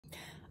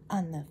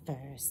On the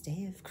first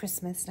day of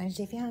Christmas,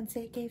 90 Day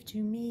Fiancé gave to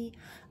me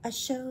a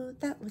show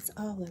that was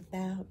all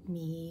about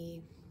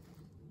me.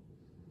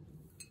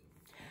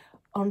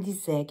 On the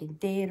second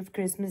day of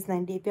Christmas,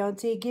 90 Day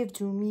Fiancé gave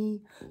to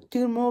me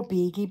 2 more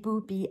Biggie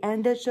Boopy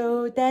and a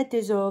show that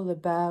is all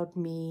about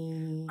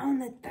me. On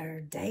the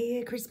third day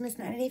of Christmas,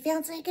 90 Day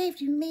Fiancé gave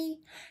to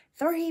me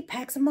 3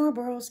 packs of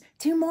Marlboros,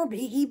 2 more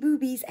Biggie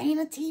Boobies, and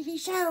a TV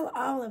show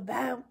all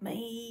about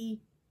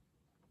me.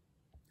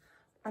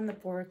 On the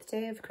 4th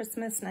day of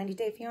Christmas, 90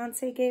 Day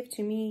Fiancé gave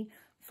to me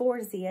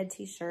 4 Zed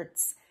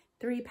t-shirts,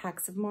 3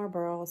 packs of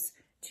Marlboros,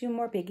 2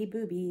 more Biggie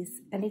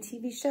Boobies, and a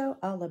TV show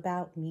all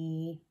about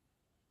me.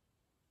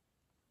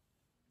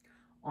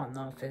 On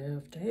the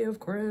 5th day of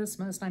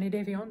Christmas, 90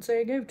 Day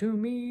Fiancé gave to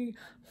me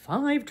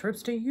 5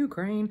 trips to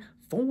Ukraine,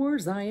 4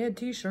 Zayed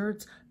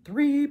t-shirts,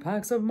 3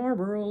 packs of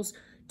Marlboros,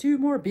 2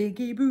 more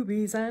Biggie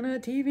Boobies, and a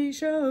TV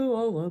show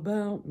all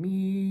about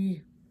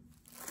me.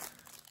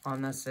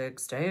 On the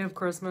 6th day of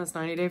Christmas,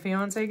 90 Day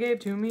Fiancé gave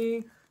to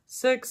me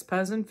 6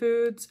 peasant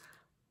foods,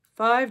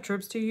 5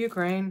 trips to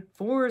Ukraine,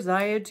 4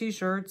 Zayed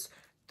t-shirts,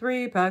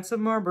 3 packs of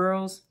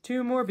Marlboros,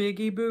 2 more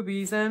Biggie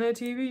Boobies, and a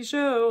TV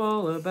show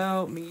all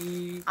about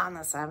me. On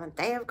the 7th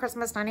day of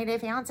Christmas, 90 Day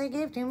Fiancé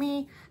gave to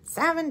me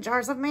 7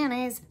 jars of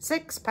mayonnaise,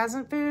 6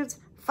 peasant foods,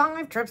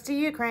 5 trips to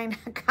Ukraine.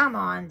 Come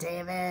on,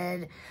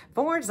 David.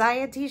 4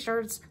 Zayed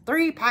t-shirts,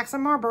 3 packs of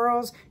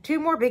Marlboros, 2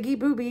 more Biggie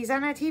Boobies,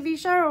 and a TV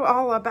show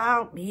all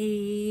about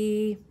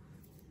me.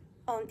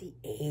 On the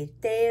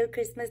 8th day of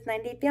Christmas,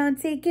 90 Day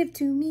Fiancé gave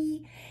to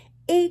me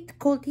 8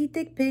 culty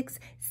dick pics,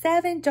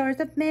 7 jars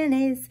of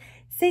mayonnaise,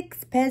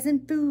 6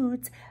 peasant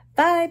foods,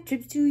 5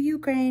 trips to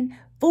Ukraine,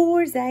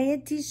 4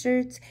 Zayed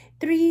t-shirts,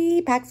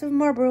 3 packs of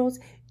Marlboros,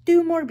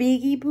 2 more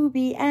Biggie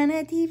Boobie, and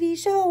a TV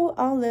show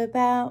all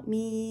about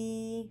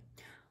me.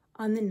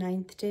 On the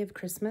 9th day of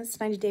Christmas,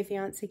 90 Day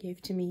Fiancé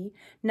gave to me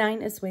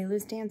 9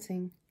 Asuelos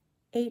dancing,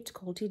 8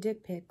 culty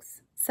dick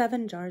pics,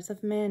 7 jars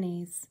of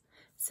mayonnaise,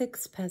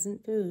 6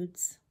 peasant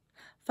foods,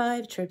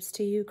 5 trips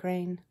to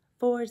Ukraine,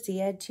 4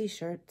 Zed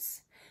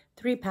t-shirts,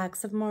 3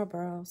 packs of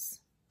Marlboros,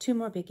 2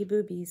 more Biggie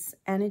Boobies,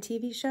 and a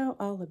TV show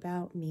all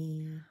about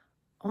me.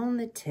 On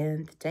the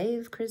 10th day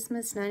of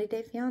Christmas, 90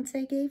 Day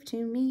Fiancé gave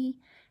to me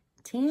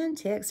 10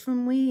 texts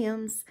from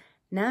Williams,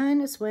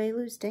 9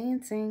 Asuelos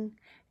dancing,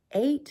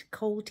 8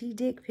 culty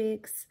dick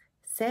pics,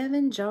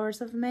 7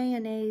 jars of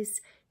mayonnaise,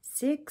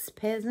 6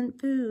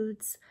 peasant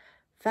foods,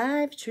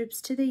 5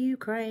 trips to the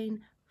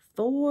Ukraine,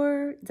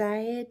 4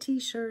 Zayed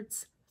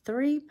t-shirts,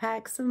 3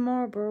 packs of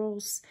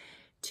Marlboros,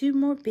 2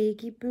 more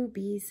Biggie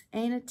Boobies,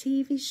 and a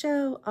TV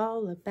show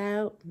all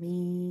about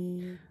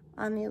me.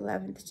 On the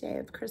 11th day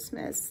of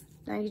Christmas,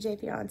 90 Day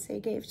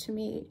Fiancé gave to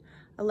me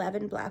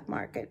 11 black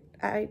market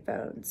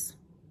iPhones,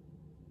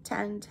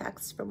 10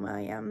 texts from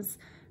Williams,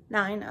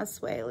 9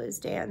 Asuelos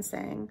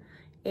dancing,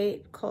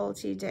 8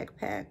 culty dick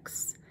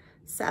pics,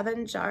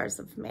 7 jars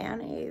of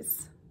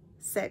mayonnaise,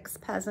 6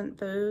 peasant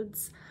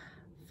foods,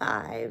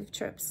 5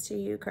 trips to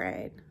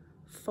Ukraine,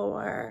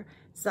 4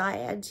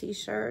 Zayed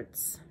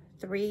t-shirts,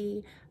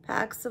 3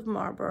 packs of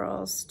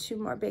Marlboros, 2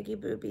 more Biggie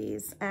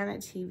Boobies, and a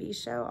TV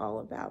show all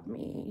about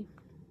me.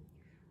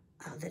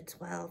 On the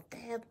 12th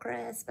day of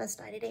Christmas,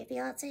 90 Day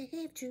Fiancé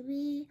gave to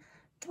me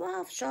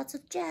 12 shots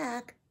of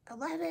Jack,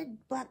 11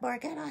 black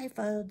market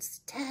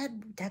iPhones,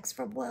 10 texts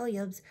from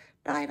Williams,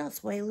 9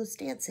 Asuelos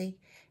dancing,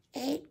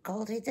 8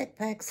 culty dick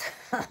pics,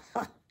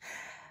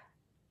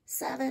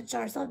 7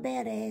 jars of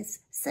mayonnaise,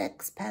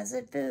 6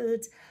 peasant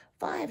foods,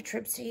 5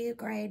 trips to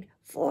Ukraine,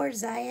 4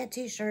 Zayed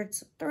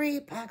t-shirts,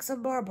 3 packs of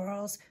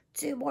Marlboros,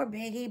 2 more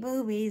Biggie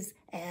Boobies,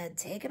 and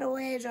take it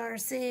away,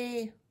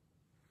 Darcy.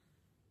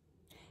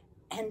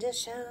 And a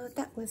show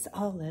that was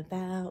all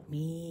about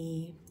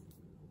me.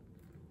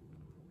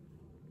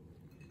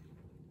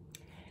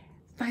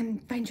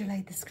 Find your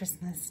light this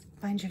Christmas.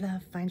 Find your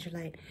love, find your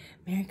light.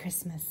 Merry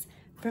Christmas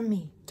from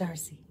me,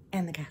 Darcy,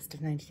 and the cast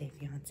of 90 Day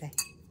Fiancé.